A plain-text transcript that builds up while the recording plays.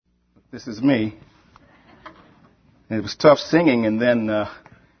This is me. And it was tough singing and then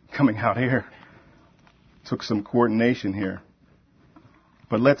coming out here. Took some coordination here.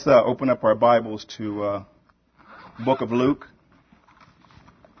 But let's open up our Bibles to book of Luke.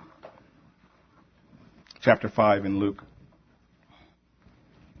 Chapter 5 in Luke.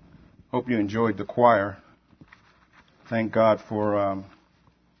 Hope you enjoyed the choir. Thank God for an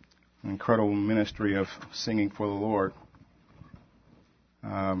incredible ministry of singing for the Lord.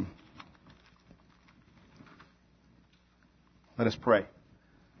 Let us pray.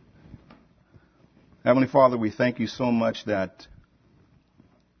 Heavenly Father, we thank you so much that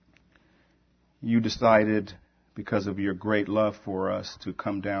you decided, because of your great love for us, to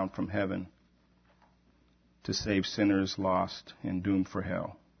come down from heaven to save sinners lost and doomed for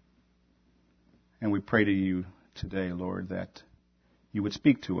hell. And we pray to you today, Lord, that you would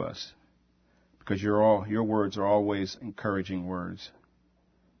speak to us, because your words are always encouraging words.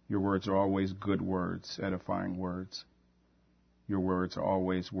 Your words are always good words, edifying words. Your words are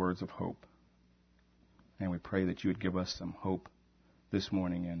always words of hope. And we pray that you would give us some hope this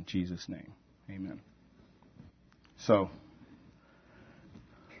morning in Jesus' name. Amen. So,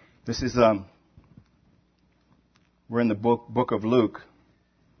 this is, we're in the book of Luke.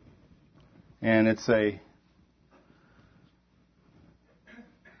 And it's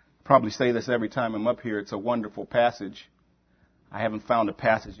probably say this every time I'm up here, it's a wonderful passage. I haven't found a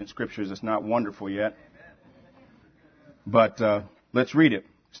passage in Scriptures that's not wonderful yet. But let's read it.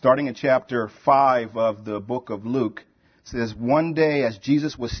 Starting in chapter 5 of the book of Luke, it says, "One day as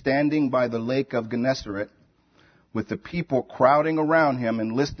Jesus was standing by the lake of Gennesaret, with the people crowding around him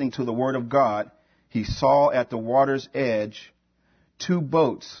and listening to the word of God, he saw at the water's edge 2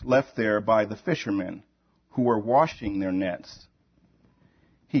 boats left there by the fishermen who were washing their nets.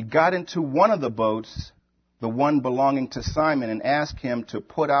 He got into one of the boats, the one belonging to Simon, and asked him to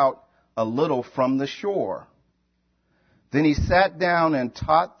put out a little from the shore. Then he sat down and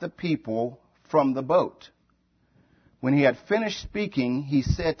taught the people from the boat. When he had finished speaking, he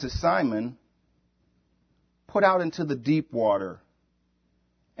said to Simon, 'Put out into the deep water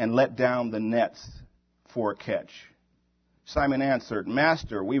and let down the nets for a catch.' Simon answered,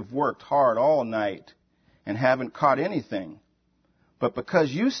 'Master, we've worked hard all night and haven't caught anything. But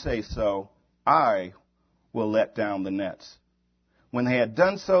because you say so, I will let down the nets.' When they had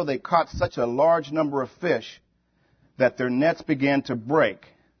done so, they caught such a large number of fish that their nets began to break.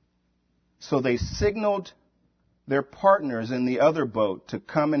 So they signaled their partners in the other boat to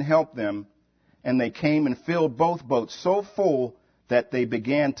come and help them, and they came and filled both boats so full that they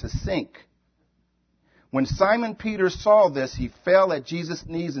began to sink. When Simon Peter saw this, he fell at Jesus'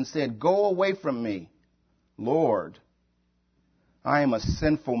 knees and said, 'Go away from me, Lord. I am a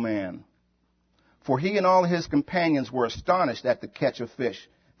sinful man.' For he and all his companions were astonished at the catch of fish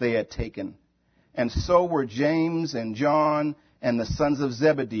they had taken. And so were James and John and the sons of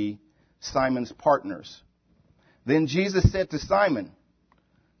Zebedee, Simon's partners. Then Jesus said to Simon,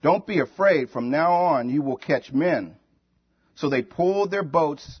 'Don't be afraid. From now on you will catch men.' So they pulled their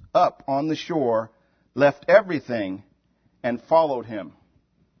boats up on the shore, left everything, and followed him."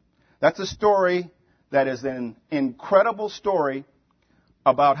 That's a story that is an incredible story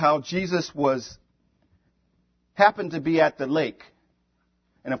about how Jesus happened to be at the lake.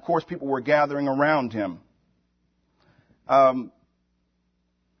 And of course, people were gathering around him.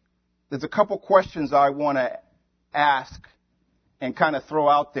 There's a couple questions I want to ask and kind of throw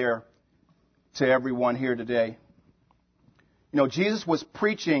out there to everyone here today. You know, Jesus was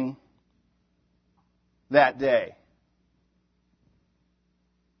preaching that day.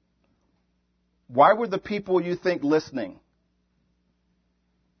 Why were the people, you think, listening?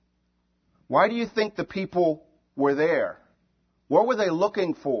 Why do you think the people were there? What were they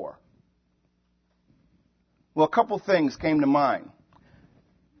looking for? Well, a couple things came to mind.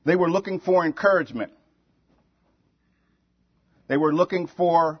 They were looking for encouragement. They were looking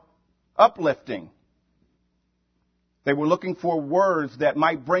for uplifting. They were looking for words that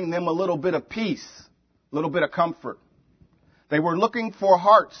might bring them a little bit of peace, a little bit of comfort. They were looking for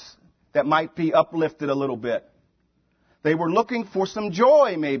hearts that might be uplifted a little bit. They were looking for some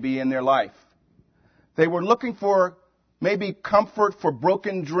joy maybe in their life. They were looking for maybe comfort for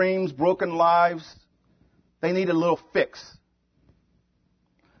broken dreams, broken lives. They needed a little fix.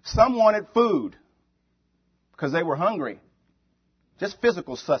 Some wanted food because they were hungry. Just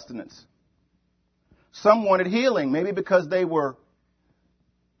physical sustenance. Some wanted healing, maybe because they were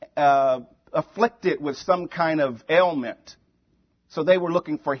afflicted with some kind of ailment. So they were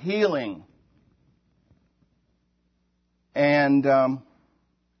looking for healing. And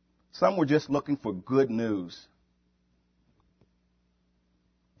some were just looking for good news.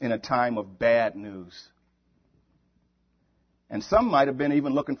 in a time of bad news. And some might have been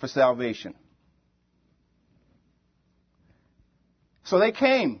even looking for salvation. So they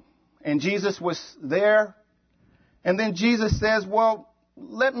came, and Jesus was there. And then Jesus says, well,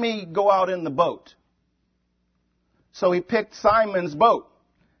 let me go out in the boat. So he picked Simon's boat.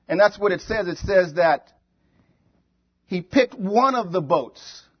 And that's what it says. It says that he picked one of the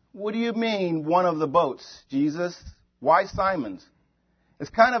boats. What do you mean, one of the boats, Jesus? Why Simon's? It's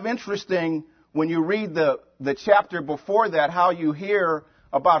kind of interesting when you read the chapter before that, how you hear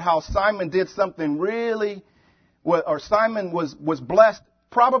about how Simon did something really, or Simon was blessed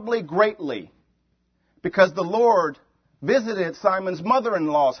probably greatly because the Lord visited Simon's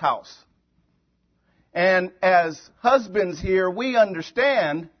mother-in-law's house. And as husbands here, we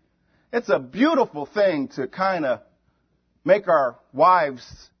understand it's a beautiful thing to kind of make our wives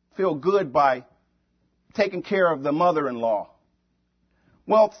feel good by taking care of the mother-in-law.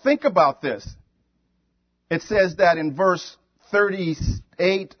 Well, think about this. It says that in verse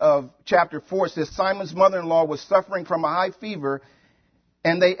 38 of chapter 4, it says, Simon's mother-in-law was suffering from a high fever,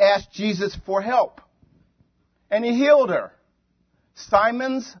 and they asked Jesus for help. And he healed her.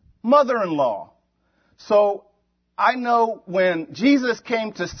 Simon's mother-in-law. So I know when Jesus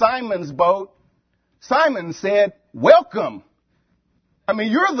came to Simon's boat, Simon said, welcome. I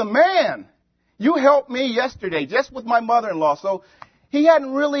mean, you're the man. You helped me yesterday just with my mother-in-law. So he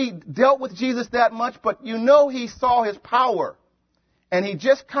hadn't really dealt with Jesus that much, but you know he saw his power. And he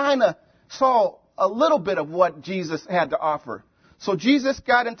just kind of saw a little bit of what Jesus had to offer. So Jesus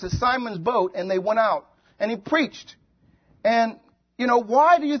got into Simon's boat and they went out and he preached. And, you know,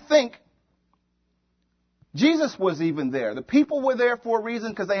 why do you think Jesus was even there? The people were there for a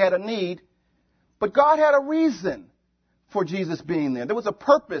reason because they had a need. But God had a reason for Jesus being there. There was a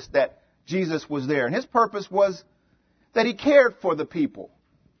purpose that Jesus was there. And his purpose was that he cared for the people.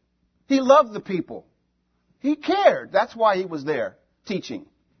 He loved the people. He cared. That's why he was there teaching.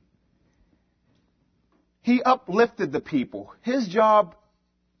 He uplifted the people. His job,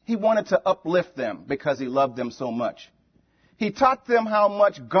 he wanted to uplift them because he loved them so much. He taught them how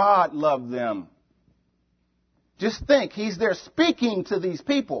much God loved them. Just think, he's there speaking to these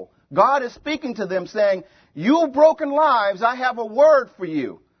people. God is speaking to them saying, you broken lives, I have a word for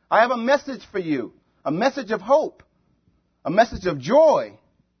you. I have a message for you. A message of hope. A message of joy.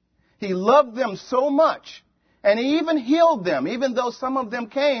 He loved them so much. And he even healed them, even though some of them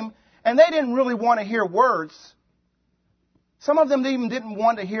came and they didn't really want to hear words. Some of them even didn't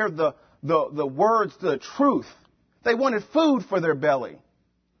want to hear the words, the truth. They wanted food for their belly.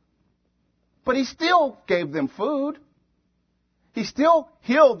 But he still gave them food. He still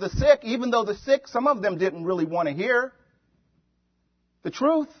healed the sick, even though the sick, some of them didn't really want to hear the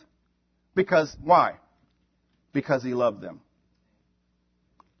truth. Because, why? Because he loved them.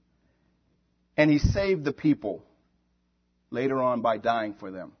 And he saved the people later on by dying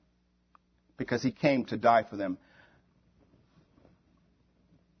for them. Because he came to die for them.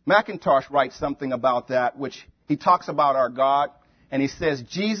 McIntosh writes something about that, which he talks about our God. And he says,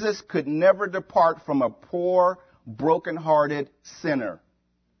 Jesus could never depart from a poor, broken-hearted sinner.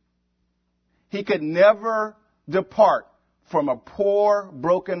 He could never depart from a poor,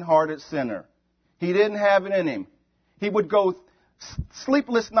 broken-hearted sinner. He didn't have it in him. He would go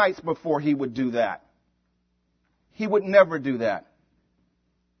sleepless nights before he would do that. He would never do that.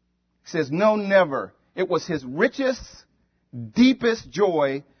 He says, no, never. It was his richest, deepest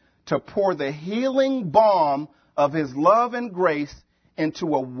joy to pour the healing balm of his love and grace into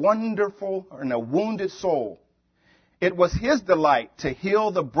a wonderful and a wounded soul. It was his delight to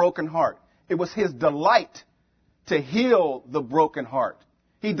heal the broken heart. It was his delight to heal the broken heart.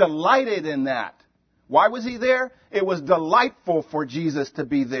 He delighted in that. Why was he there? It was delightful for Jesus to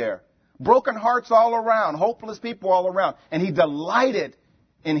be there. Broken hearts all around, hopeless people all around. And he delighted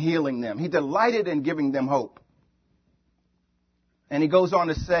in healing them. He delighted in giving them hope. And he goes on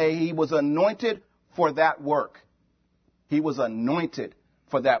to say he was anointed for that work. He was anointed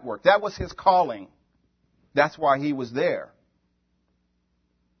for that work. That was his calling. That's why he was there.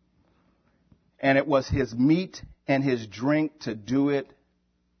 And it was his meat and his drink to do it.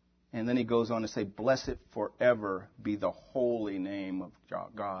 And then he goes on to say, blessed forever be the holy name of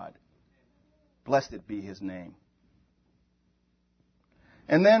God. Blessed be his name.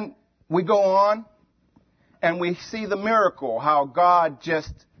 And then we go on and we see the miracle, how God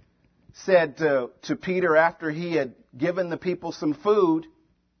just said to Peter after he had given the people some food,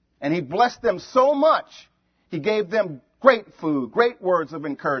 and he blessed them so much, he gave them great food, great words of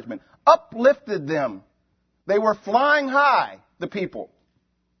encouragement, uplifted them. They were flying high, the people.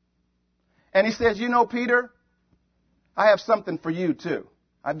 And he says, you know, Peter, I have something for you too.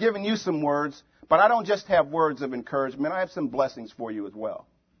 I've given you some words, but I don't just have words of encouragement. I have some blessings for you as well.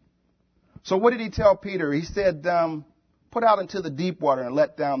 So what did he tell Peter? He said, put out into the deep water and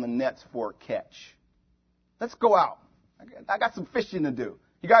let down the nets for a catch. Let's go out. I got some fishing to do.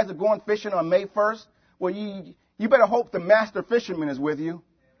 You guys are going fishing on May 1st? Well, you better hope the master fisherman is with you.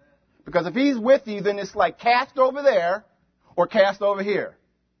 Because if he's with you, then it's like cast over there or cast over here.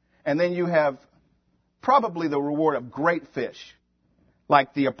 And then you have probably the reward of great fish,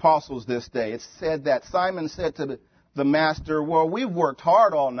 like the apostles this day. It said that Simon said to the master, well, we've worked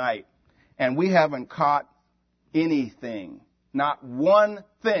hard all night, and we haven't caught anything, not one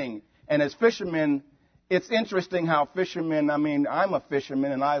thing. And as fishermen, it's interesting how fishermen, I'm a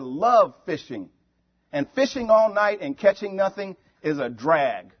fisherman, and I love fishing. And fishing all night and catching nothing is a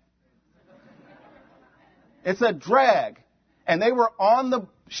drag. It's a drag. And they were on the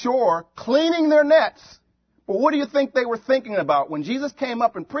shore cleaning their nets. But what do you think they were thinking about? When Jesus came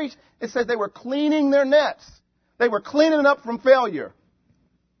up and preached, it says they were cleaning their nets. They were cleaning it up from failure.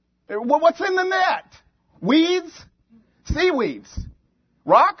 Well, what's in the net? Weeds? Seaweeds?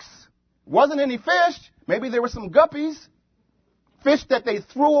 Rocks? Wasn't any fish. Maybe there were some guppies. Fish that they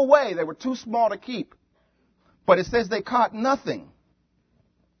threw away. They were too small to keep. But it says they caught nothing.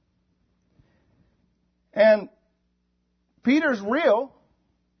 And Peter's real.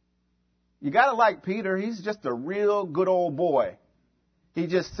 You got to like Peter. He's just a real good old boy. He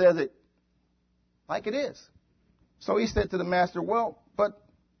just says it like it is. So he said to the master, well, but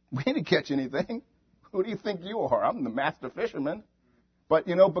we didn't catch anything. Who do you think you are? I'm the master fisherman. But,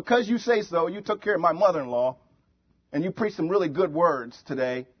 because you say so, you took care of my mother-in-law, and you preached some really good words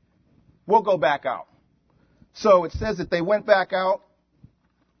today, we'll go back out. So it says that they went back out,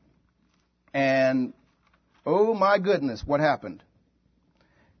 and oh my goodness, what happened?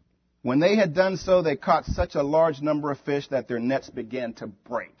 When they had done so, they caught such a large number of fish that their nets began to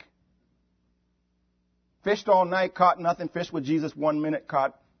break. Fished all night, caught nothing. Fished with Jesus 1 minute,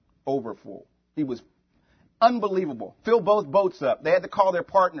 caught overfull. He was unbelievable. Filled both boats up. They had to call their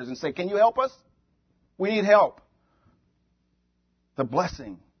partners and say, can you help us? We need help. The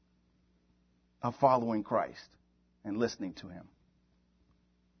blessing of following Christ and listening to him.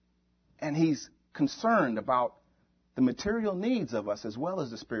 And he's concerned about the material needs of us as well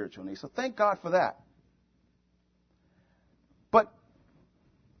as the spiritual needs. So thank God for that. But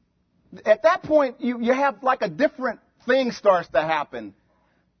at that point, you have like a different thing starts to happen.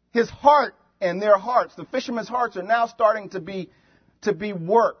 His heart and their hearts, the fishermen's hearts, are now starting to be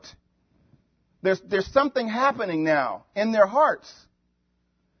worked. There's something happening now in their hearts.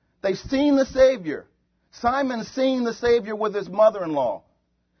 They've seen the Savior. Simon's seen the Savior with his mother-in-law.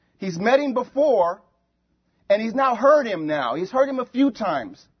 He's met him before, and he's now heard him now. He's heard him a few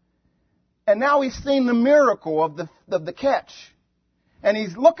times. And now he's seen the miracle of the catch. And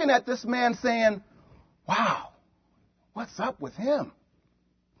he's looking at this man saying, wow, what's up with him?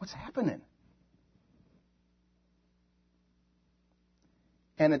 What's happening?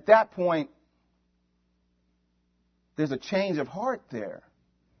 And at that point, there's a change of heart there.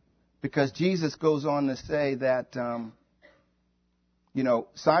 Because Jesus goes on to say that,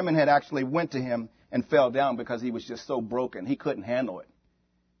 Simon had actually went to him and fell down because he was just so broken. He couldn't handle it.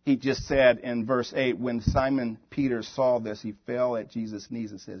 He just said in verse 8, when Simon Peter saw this, he fell at Jesus'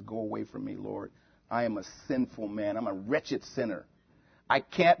 knees and says, go away from me, Lord. I am a sinful man. I'm a wretched sinner. I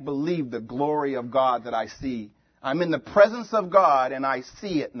can't believe the glory of God that I see. I'm in the presence of God and I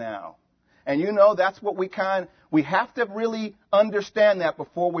see it now. And that's what we have to really understand that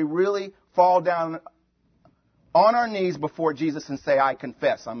before we really fall down on our knees before Jesus and say, I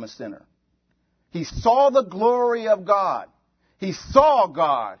confess I'm a sinner. He saw the glory of God. He saw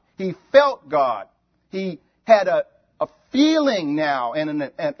God. He felt God. He had a feeling now and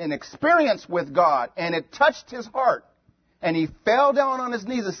an experience with God, and it touched his heart. And he fell down on his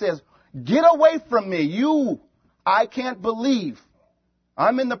knees and says, get away from me, I can't believe.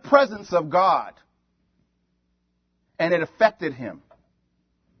 I'm in the presence of God. And it affected him.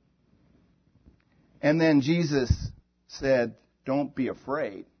 And then Jesus said, don't be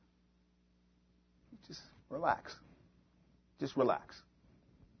afraid. Just relax. Just relax.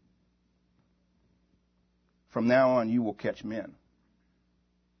 From now on, you will catch men.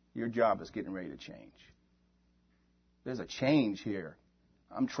 Your job is getting ready to change. There's a change here.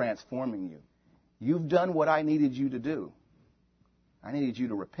 I'm transforming you. You've done what I needed you to do. I needed you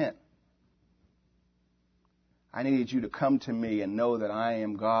to repent. I needed you to come to me and know that I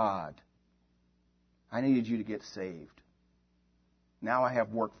am God. I needed you to get saved. Now I have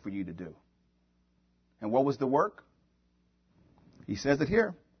work for you to do. And what was the work? He says it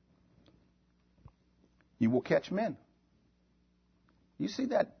here. You will catch men. You see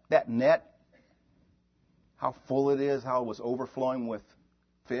that net, how full it is, how it was overflowing with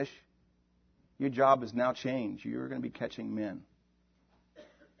fish? Your job is now changed. You're going to be catching men.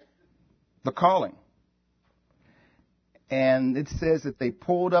 The calling. And it says that they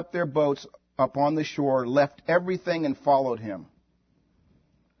pulled up their boats up on the shore, left everything and followed him.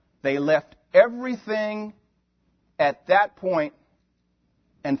 They left everything at that point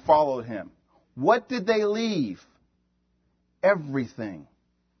and followed him. What did they leave? Everything.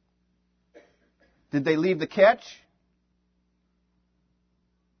 Did they leave the catch?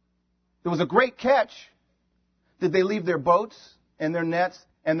 There was a great catch. Did they leave their boats and their nets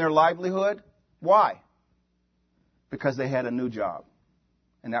and their livelihood? Why? Because they had a new job,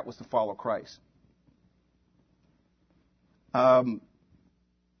 and that was to follow Christ.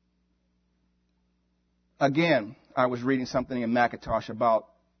 Again, I was reading something in Mackintosh about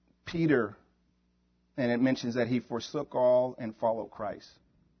Peter, and it mentions that he forsook all and followed Christ.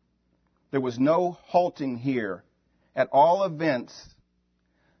 There was no halting here. At all events,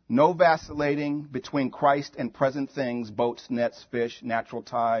 no vacillating between Christ and present things, boats, nets, fish, natural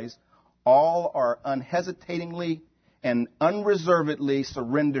ties. All are unhesitatingly and unreservedly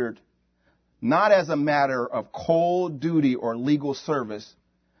surrendered, not as a matter of cold duty or legal service,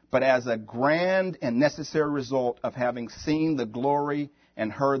 but as a grand and necessary result of having seen the glory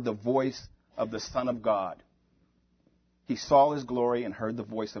and heard the voice of the Son of God. He saw his glory and heard the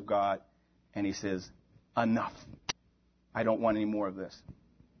voice of God, and he says, enough. I don't want any more of this.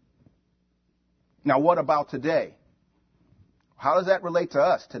 Now, what about today? How does that relate to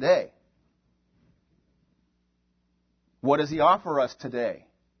us today? What does he offer us today?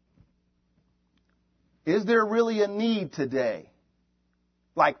 Is there really a need today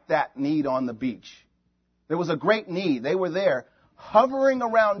like that need on the beach? There was a great need. They were there hovering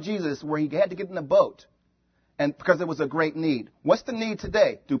around Jesus where he had to get in a boat, and because there was a great need. What's the need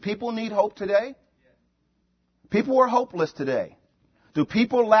today? Do people need hope today? People are hopeless today. Do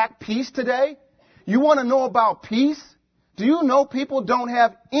people lack peace today? You want to know about peace? Do you know people don't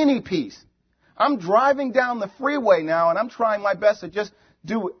have any peace? I'm driving down the freeway now, and I'm trying my best to just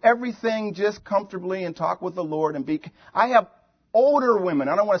do everything just comfortably and talk with the Lord and be. I have older women.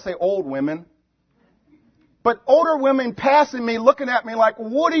 I don't want to say old women, but older women passing me, looking at me like,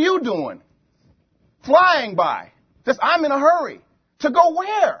 what are you doing? Flying by. Just, I'm in a hurry. To go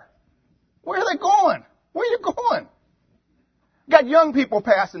where? Where are they going? Where are you going? You got young people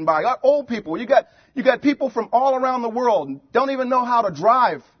passing by. You got old people. You got people from all around the world don't even know how to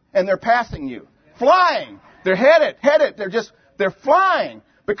drive, and they're passing you. Flying. They're headed. They're flying.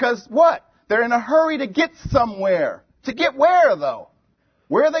 Because what? They're in a hurry to get somewhere. To get where, though?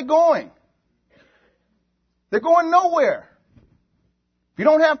 Where are they going? They're going nowhere. If you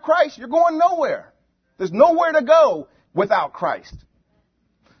don't have Christ, you're going nowhere. There's nowhere to go without Christ.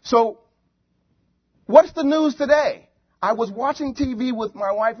 So, what's the news today? I was watching TV with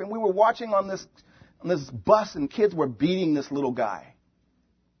my wife, and we were watching on this bus, and kids were beating this little guy.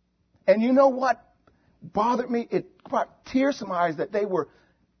 And you know what bothered me? It brought tears to my eyes that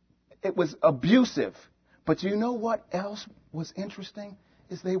it was abusive. But you know what else was interesting?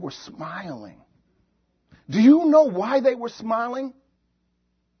 Is they were smiling. Do you know why they were smiling?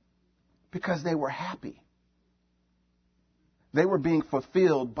 Because they were happy. They were being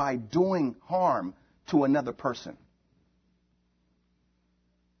fulfilled by doing harm to another person.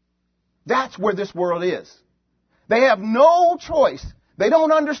 That's where this world is. They have no choice. They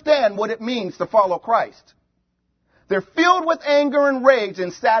don't understand what it means to follow Christ. They're filled with anger and rage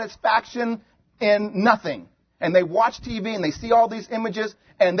and satisfaction in nothing. And they watch TV and they see all these images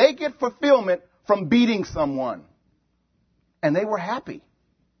and they get fulfillment from beating someone. And they were happy.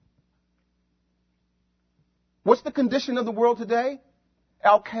 What's the condition of the world today?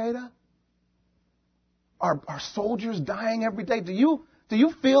 Al-Qaeda? Are soldiers dying every day? Do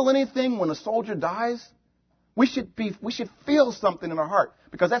you feel anything when a soldier dies? We should feel something in our heart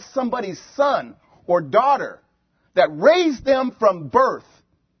because that's somebody's son or daughter that raised them from birth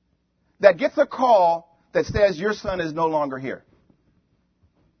that gets a call that says your son is no longer here.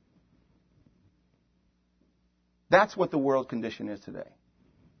 That's what the world condition is today.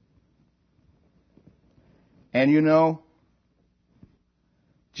 And you know,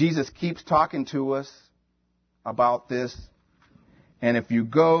 Jesus keeps talking to us about this. And if you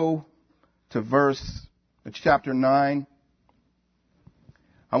go to chapter 9,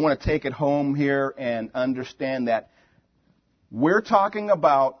 I want to take it home here and understand that we're talking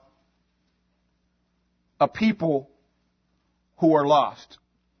about a people who are lost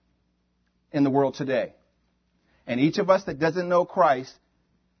in the world today. And each of us that doesn't know Christ,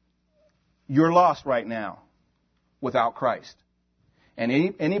 you're lost right now without Christ.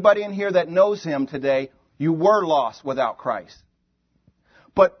 And anybody in here that knows him today, you were lost without Christ.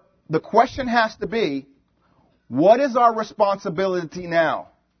 But the question has to be, what is our responsibility now?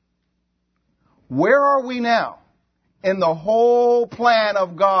 Where are we now in the whole plan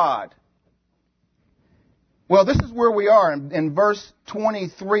of God? Well, this is where we are. In verse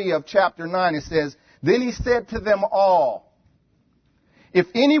 23 of chapter 9, it says, Then he said to them all, If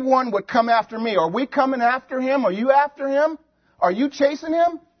anyone would come after me, are we coming after him? Are you after him? Are you chasing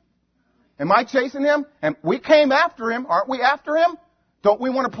him? Am I chasing him? And we came after him. Aren't we after him? Don't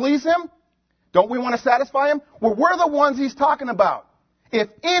we want to please him? Don't we want to satisfy him? Well, we're the ones he's talking about. If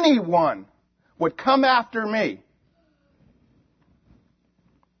anyone would come after me,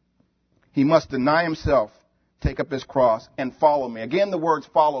 he must deny himself, take up his cross, and follow me. Again, the words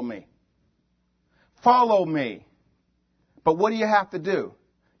follow me. Follow me. But what do you have to do?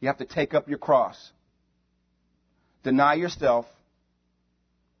 You have to take up your cross. Deny yourself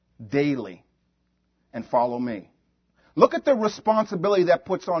daily and follow me. Look at the responsibility that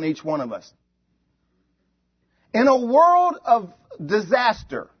puts on each one of us. In a world of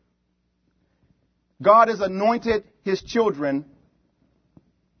disaster, God has anointed his children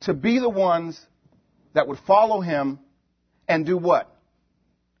to be the ones that would follow him and do what?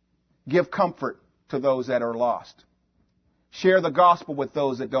 Give comfort to those that are lost. Share the gospel with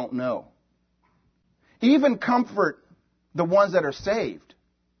those that don't know. Even comfort the ones that are saved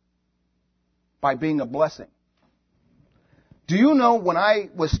by being a blessing. Do you know, when I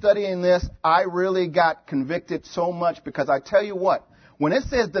was studying this, I really got convicted so much, because I tell you what, when it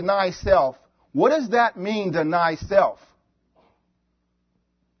says deny self, what does that mean, deny self?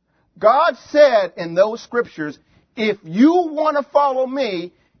 God said in those scriptures, if you want to follow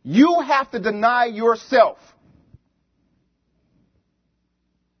me, you have to deny yourself.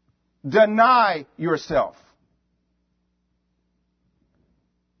 Deny yourself.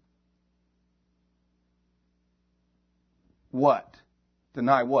 What?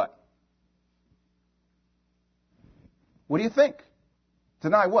 Deny what? What do you think?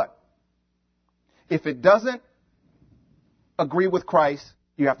 Deny what? If it doesn't agree with Christ,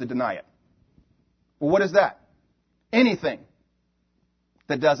 you have to deny it. Well, what is that? Anything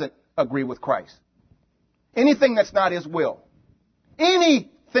that doesn't agree with Christ. Anything that's not his will.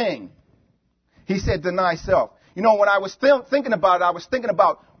 Anything. He said deny self. You know, when I was thinking about it, I was thinking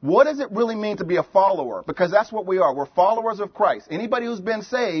about what does it really mean to be a follower? Because that's what we are. We're followers of Christ. Anybody who's been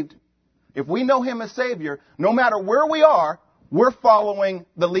saved, if we know him as Savior, no matter where we are, we're following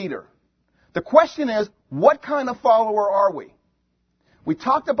the leader. The question is, what kind of follower are we? We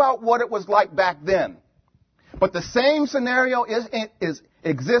talked about what it was like back then. But the same scenario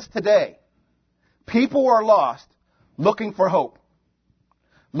exists today. People are lost, looking for hope,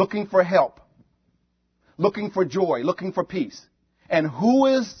 looking for help, looking for joy, looking for peace. And who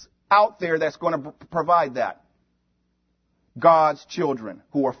is out there that's going to provide that? God's children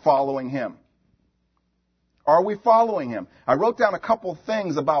who are following him. Are we following him? I wrote down a couple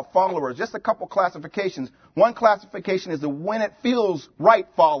things about followers, just a couple classifications. One classification is the when it feels right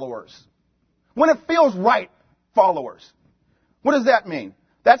followers. When it feels right followers. What does that mean?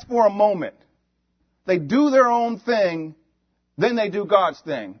 That's for a moment. They do their own thing, then they do God's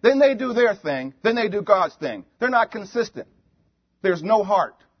thing. Then they do their thing, then they do God's thing. They're not consistent. There's no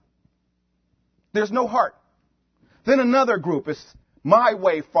heart. There's no heart. Then another group is my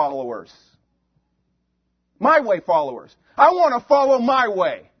way followers. My way followers. I want to follow my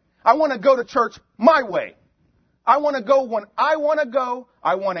way. I want to go to church my way. I want to go when I want to go.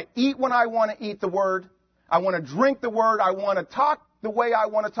 I want to eat when I want to eat the word. I want to drink the word. I want to talk the way I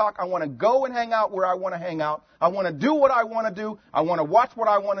want to talk. I want to go and hang out where I want to hang out. I want to do what I want to do. I want to watch what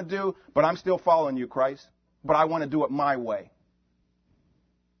I want to do. But I'm still following you, Christ. But I want to do it my way.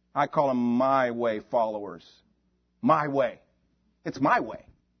 I call them my way followers. My way. It's my way.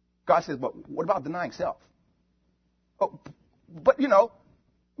 God says, but what about denying self? Oh, but, you know,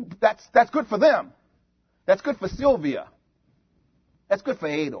 that's good for them. That's good for Sylvia. That's good for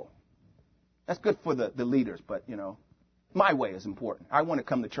Adel. That's good for the leaders. But, you know, my way is important. I want to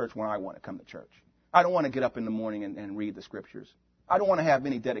come to church when I want to come to church. I don't want to get up in the morning and read the scriptures. I don't want to have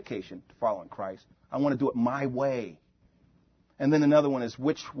any dedication to following Christ. I want to do it my way. And then another one is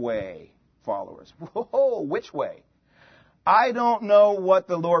which way followers. Whoa, which way? I don't know what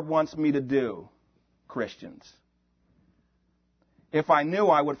the Lord wants me to do, Christians. If I knew,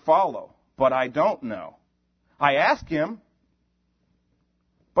 I would follow, but I don't know. I ask him,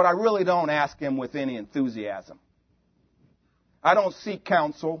 but I really don't ask him with any enthusiasm. I don't seek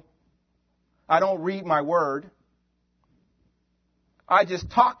counsel. I don't read my word. I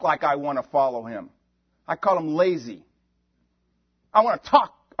just talk like I want to follow him. I call him lazy. I want to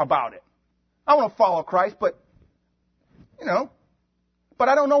talk about it. I want to follow Christ, but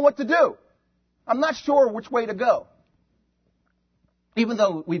I don't know what to do. I'm not sure which way to go. Even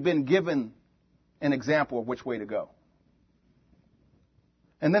though we've been given an example of which way to go.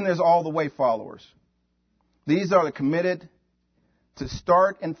 And then there's all the way followers. These are the committed to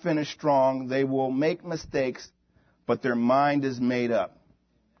start and finish strong. They will make mistakes, but their mind is made up.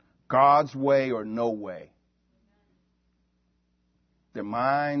 God's way or no way. Their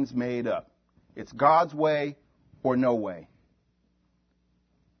mind's made up. It's God's way or no way.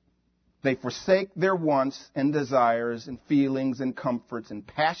 They forsake their wants and desires and feelings and comforts and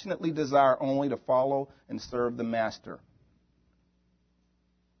passionately desire only to follow and serve the Master.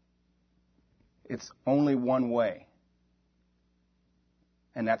 It's only one way,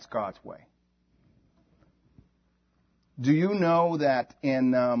 and that's God's way. Do you know that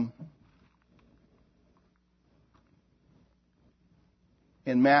in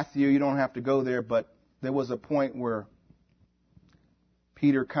Matthew, you don't have to go there, but there was a point where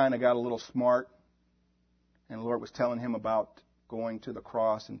Peter kind of got a little smart, and the Lord was telling him about going to the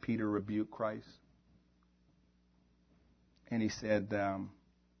cross, and Peter rebuked Christ. And he said,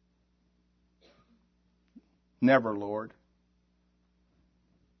 "Never, Lord.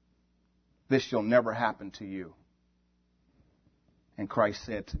 This shall never happen to you." And Christ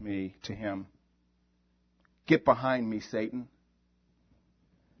said to him, "Get behind me, Satan.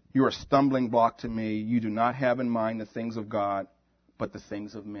 You are a stumbling block to me. You do not have in mind the things of God, but the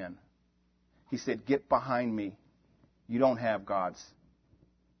things of men." He said, "Get behind me. You don't have God's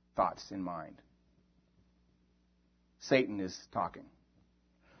thoughts in mind." Satan is talking.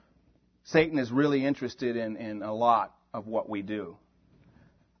 Satan is really interested in a lot of what we do.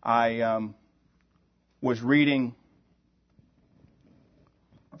 I was reading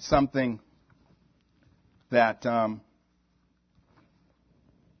something that a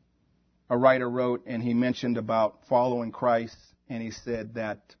writer wrote, and he mentioned about following Christ, and he said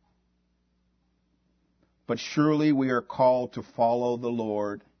that, "But surely we are called to follow the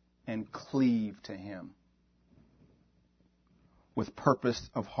Lord and cleave to Him with purpose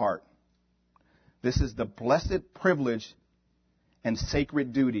of heart. This is the blessed privilege and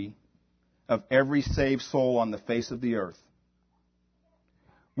sacred duty of every saved soul on the face of the earth.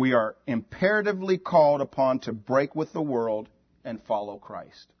 We are imperatively called upon to break with the world and follow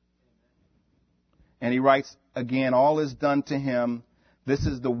Christ." And he writes again, "All is done to Him. This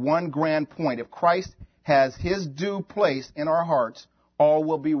is the one grand point. If Christ has His due place in our hearts, all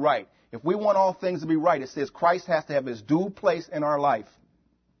will be right." If we want all things to be right, it says Christ has to have His due place in our life.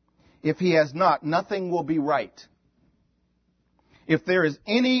 If He has not, nothing will be right. If there is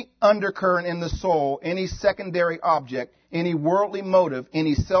any undercurrent in the soul, any secondary object, any worldly motive,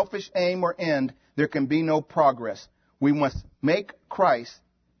 any selfish aim or end, there can be no progress. We must make Christ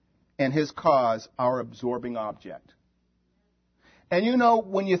and His cause our absorbing object. And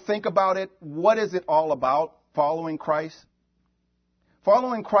when you think about it, what is it all about, following Christ?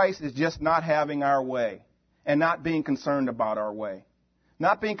 Following Christ is just not having our way and not being concerned about our way.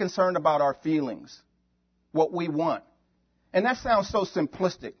 Not being concerned about our feelings, what we want. And that sounds so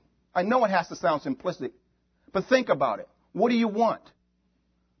simplistic. I know it has to sound simplistic, but think about it. What do you want?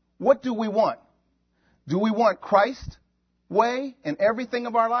 What do we want? Do we want Christ's way in everything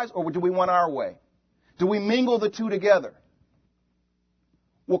of our lives, or do we want our way? Do we mingle the two together?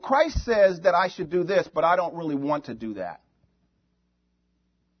 Well, Christ says that I should do this, but I don't really want to do that.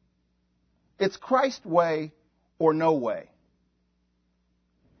 It's Christ's way or no way.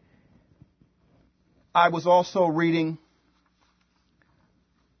 I was also reading,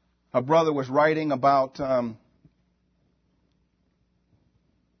 a brother was writing about,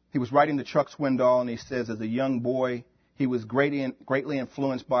 he was writing to Chuck Swindoll, and he says, as a young boy, he was greatly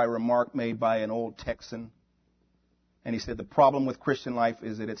influenced by a remark made by an old Texan. And he said, the problem with Christian life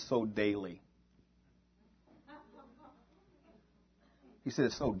is that it's so daily. He said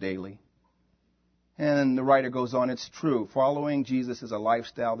it's so daily. And the writer goes on, it's true. Following Jesus is a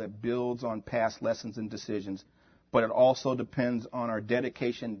lifestyle that builds on past lessons and decisions, but it also depends on our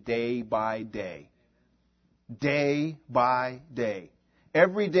dedication day by day. Day by day.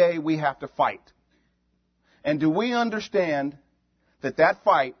 Every day we have to fight. And do we understand that that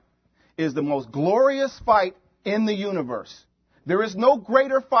fight is the most glorious fight in the universe? There is no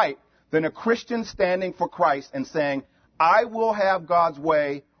greater fight than a Christian standing for Christ and saying, I will have God's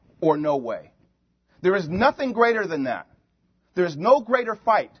way or no way. There is nothing greater than that. There is no greater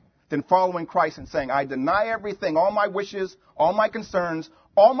fight than following Christ and saying, I deny everything, all my wishes, all my concerns,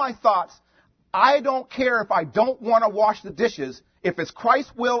 all my thoughts. I don't care if I don't want to wash the dishes. If it's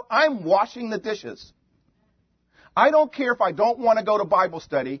Christ's will, I'm washing the dishes. I don't care if I don't want to go to Bible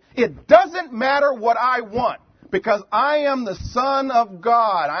study. It doesn't matter what I want, because I am the Son of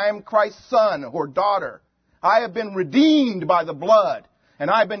God. I am Christ's son or daughter. I have been redeemed by the blood,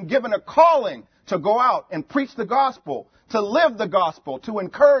 and I've been given a calling to go out and preach the gospel, to live the gospel, to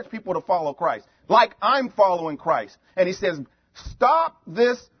encourage people to follow Christ, like I'm following Christ. And he says, stop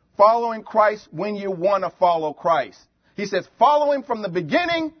this following Christ when you want to follow Christ. He says, follow him from the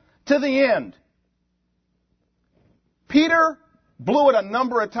beginning to the end. Peter blew it a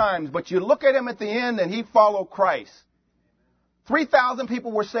number of times, but you look at him at the end and he followed Christ. 3,000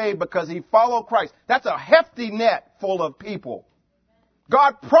 people were saved because he followed Christ. That's a hefty net full of people.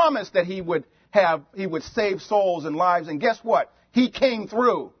 God promised that he would save souls and lives, and guess what? He came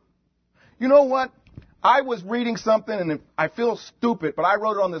through. You know what? I was reading something, and I feel stupid, but I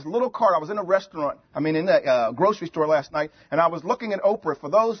wrote it on this little card. I was in a in the grocery store last night, and I was looking at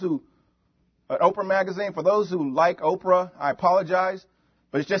Oprah. Oprah magazine, for those who like Oprah, I apologize,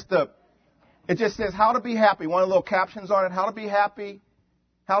 but it just says how to be happy. One of the little captions on it, how to be happy,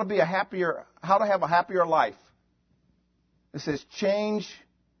 how to have a happier life. It says change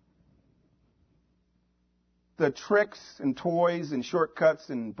the tricks and toys and shortcuts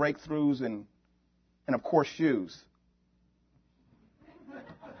and breakthroughs and of course shoes.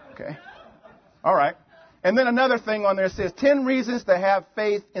 Okay. All right. And then another thing on there says 10 reasons to have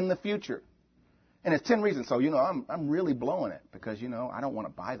faith in the future. And it's 10 reasons. So, I'm really blowing it because, I don't want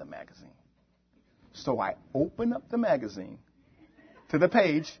to buy the magazine. So I open up the magazine to the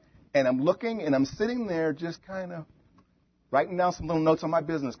page, and I'm looking, and I'm sitting there just kind of writing down some little notes on my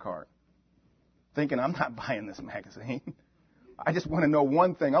business card, thinking I'm not buying this magazine. I just want to know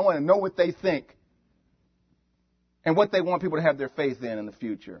one thing. I want to know what they think and what they want people to have their faith in the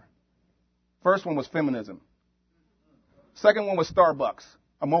future. First one was feminism. Second one was Starbucks,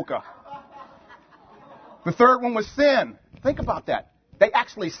 a mocha. The third one was sin. Think about that. They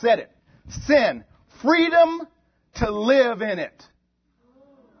actually said it. Sin. Freedom to live in it.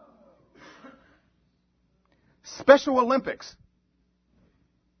 Special Olympics.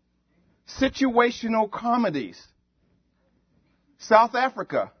 Situational comedies. South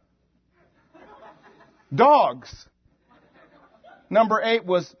Africa. Dogs. Number 8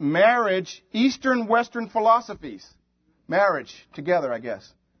 was marriage, Eastern Western philosophies. Marriage, together, I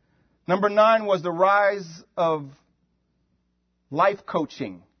guess. Number 9 was the rise of life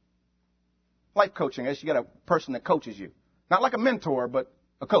coaching. Life coaching, I guess you got a person that coaches you. Not like a mentor, but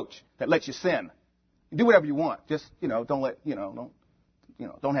a coach that lets you sin. You do whatever you want. Just,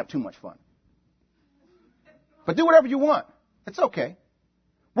 don't have too much fun. But do whatever you want. It's okay.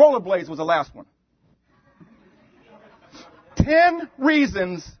 Rollerblades was the last one. 10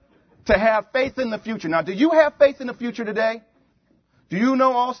 reasons to have faith in the future. Now, do you have faith in the future today? Do you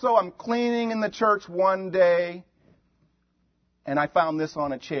know also I'm cleaning in the church one day and I found this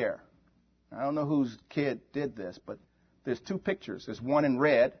on a chair. I don't know whose kid did this, but there's 2 pictures. There's one in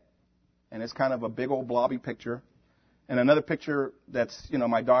red, and it's kind of a big old blobby picture. And another picture that's,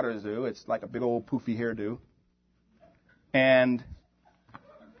 my daughter's do. It's like a big old poofy hairdo. And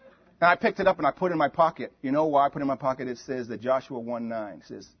I picked it up and I put it in my pocket. You know why I put it in my pocket? It says that Joshua 1:9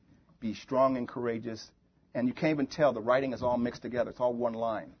 says, be strong and courageous. And you can't even tell. The writing is all mixed together. It's all one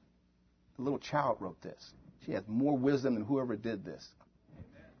line. The little child wrote this. She has more wisdom than whoever did this.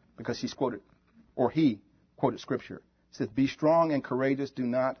 Because he quoted Scripture. It says, be strong and courageous. Do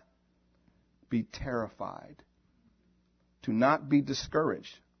not be terrified. Do not be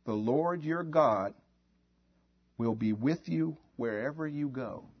discouraged. The Lord your God will be with you wherever you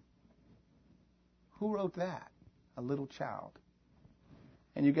go. Who wrote that? A little child.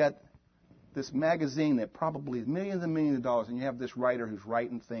 And you got this magazine that probably is millions and millions of dollars, and you have this writer who's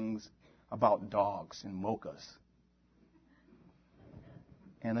writing things about dogs and mochas.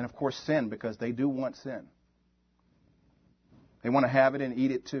 And then, of course, sin, because they do want sin. They want to have it and eat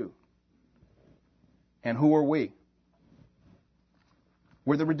it too. And who are we?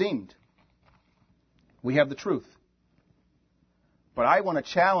 We're the redeemed. We have the truth. But I want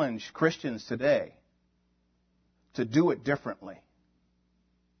to challenge Christians today to do it differently.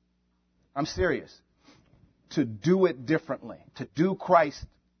 I'm serious. To do it differently. To do Christ's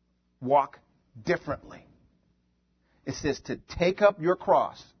walk differently. It says to take up your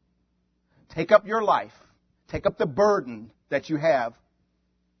cross. Take up your life. Take up the burden that you have.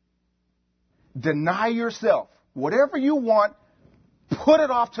 Deny yourself. Whatever you want, put it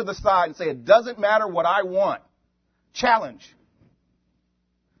off to the side and say, it doesn't matter what I want. Challenge.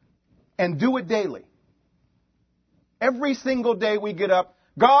 And do it daily. Every single day we get up,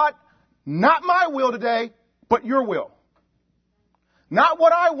 God, not my will today, but your will. Not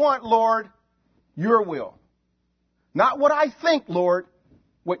what I want, Lord, your will. Not what I think, Lord,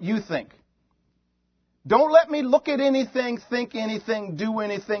 what you think. Don't let me look at anything, think anything, do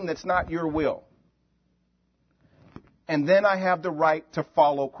anything that's not your will. And then I have the right to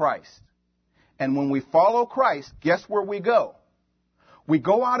follow Christ. And when we follow Christ, guess where we go? We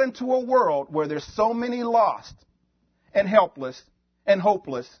go out into a world where there's so many lost and helpless and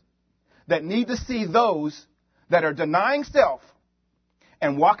hopeless that need to see those that are denying self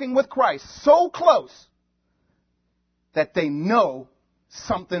and walking with Christ so close that they know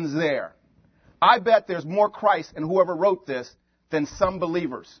something's there. I bet there's more Christ in whoever wrote this than some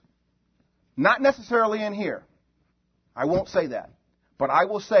believers. Not necessarily in here. I won't say that. But I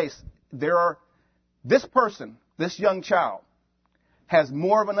will say this person, this young child, has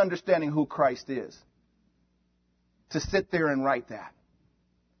more of an understanding who Christ is to sit there and write that.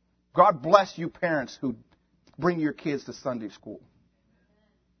 God bless you parents who bring your kids to Sunday school.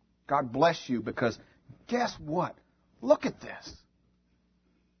 God bless you, because guess what? Look at this.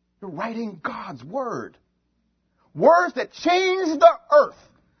 You're writing God's word. Words that changed the earth.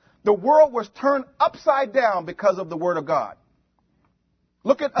 The world was turned upside down because of the word of God.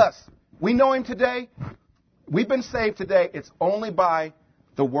 Look at us. We know him today. We've been saved today. It's only by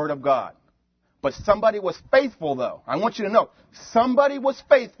the word of God. But somebody was faithful, though. I want you to know, somebody was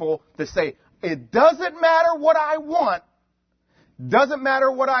faithful to say, it doesn't matter what I want. Doesn't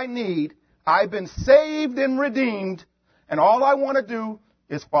matter what I need. I've been saved and redeemed. And all I want to do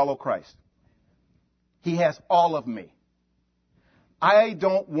is follow Christ. He has all of me. I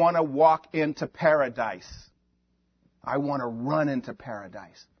don't want to walk into paradise. I want to run into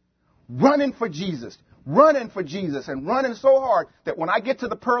paradise. Running for Jesus. Running for Jesus, and running so hard that when I get to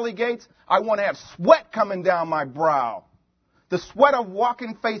the pearly gates, I want to have sweat coming down my brow. The sweat of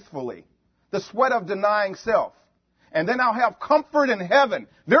walking faithfully. The sweat of denying self. And then I'll have comfort in heaven.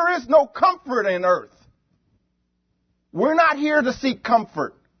 There is no comfort in earth. We're not here to seek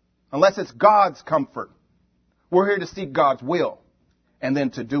comfort unless it's God's comfort. We're here to seek God's will and then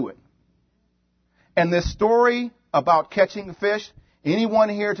to do it. And this story about catching the fish, anyone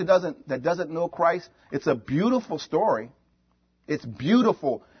here that doesn't know Christ, it's a beautiful story. It's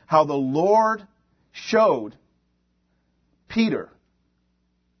beautiful how the Lord showed Peter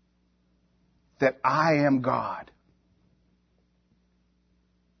that I am God.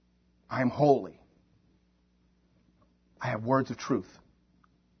 I am holy. I have words of truth.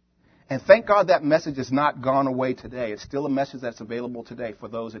 And thank God that message has not gone away today. It's still a message that's available today for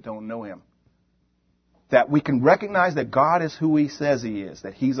those that don't know him. That we can recognize that God is who he says he is.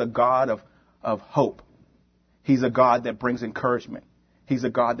 That he's a God of hope. He's a God that brings encouragement. He's a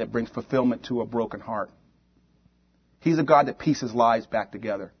God that brings fulfillment to a broken heart. He's a God that pieces lives back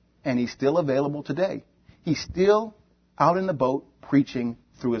together. And he's still available today. He's still out in the boat preaching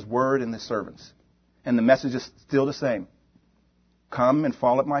through his word and his servants. And the message is still the same. Come and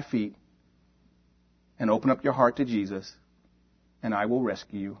fall at my feet and open up your heart to Jesus, and I will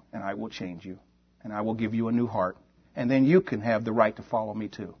rescue you, and I will change you, and I will give you a new heart. And then you can have the right to follow me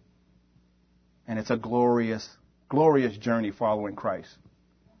too. And it's a glorious, glorious journey following Christ.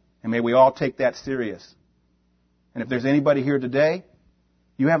 And may we all take that serious. And if there's anybody here today,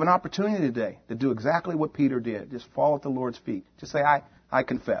 you have an opportunity today to do exactly what Peter did. Just fall at the Lord's feet. Just say, I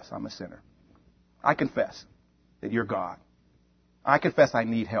confess I'm a sinner. I confess that you're God. I confess I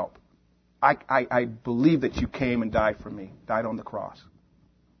need help. I believe that you came and died for me, died on the cross.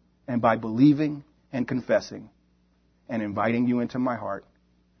 And by believing and confessing and inviting you into my heart,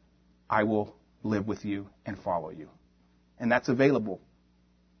 I will live with you and follow you. And that's available.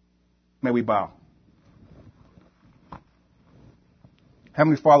 May we bow.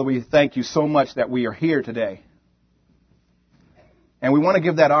 Heavenly Father, we thank you so much that we are here today. And we want to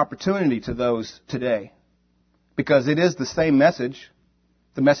give that opportunity to those today. Because it is the same message,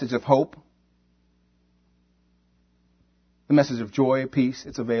 the message of hope, the message of joy, peace,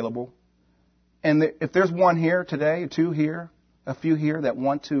 it's available. And if there's one here today, two here, a few here that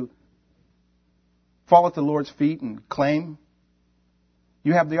want to fall at the Lord's feet and claim,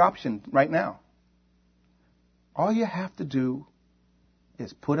 you have the option right now. All you have to do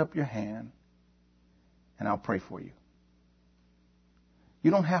is put up your hand and I'll pray for you.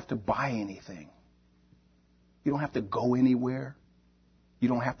 You don't have to buy anything. You don't have to go anywhere. You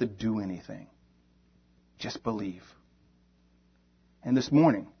don't have to do anything. Just believe. And this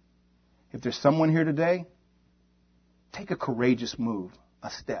morning, if there's someone here today, take a courageous move,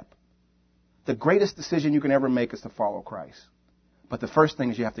 a step. The greatest decision you can ever make is to follow Christ. But the first thing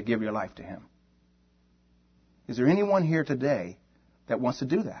is you have to give your life to him. Is there anyone here today that wants to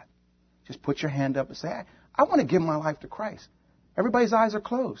do that? Just put your hand up and say, I want to give my life to Christ. Everybody's eyes are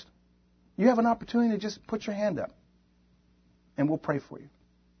closed. You have an opportunity to just put your hand up. and we'll pray for you.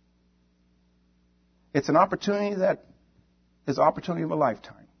 It's an opportunity that is the opportunity of a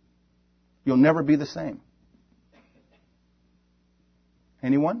lifetime. You'll never be the same.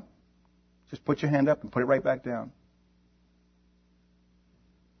 Anyone? Just put your hand up and put it right back down.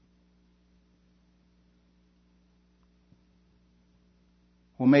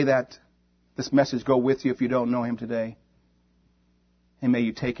 Well, may this message go with you if you don't know Him today. And may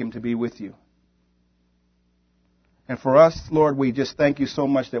you take Him to be with you. And for us, Lord, we just thank you so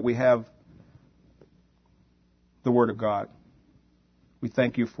much that we have the Word of God. We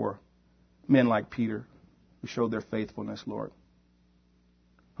thank you for men like Peter who showed their faithfulness, Lord.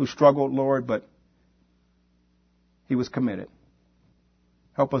 Who struggled, Lord, but he was committed.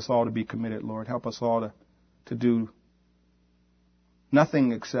 Help us all to be committed, Lord. Help us all to do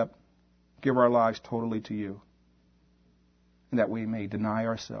nothing except give our lives totally to you. And that we may deny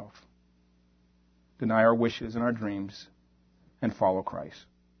ourselves, deny our wishes and our dreams, and follow Christ.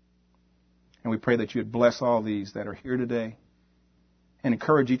 And we pray that you would bless all these that are here today and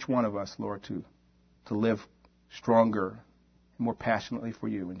encourage each one of us, Lord, to live stronger and more passionately for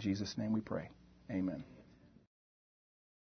you. In Jesus' name we pray. Amen.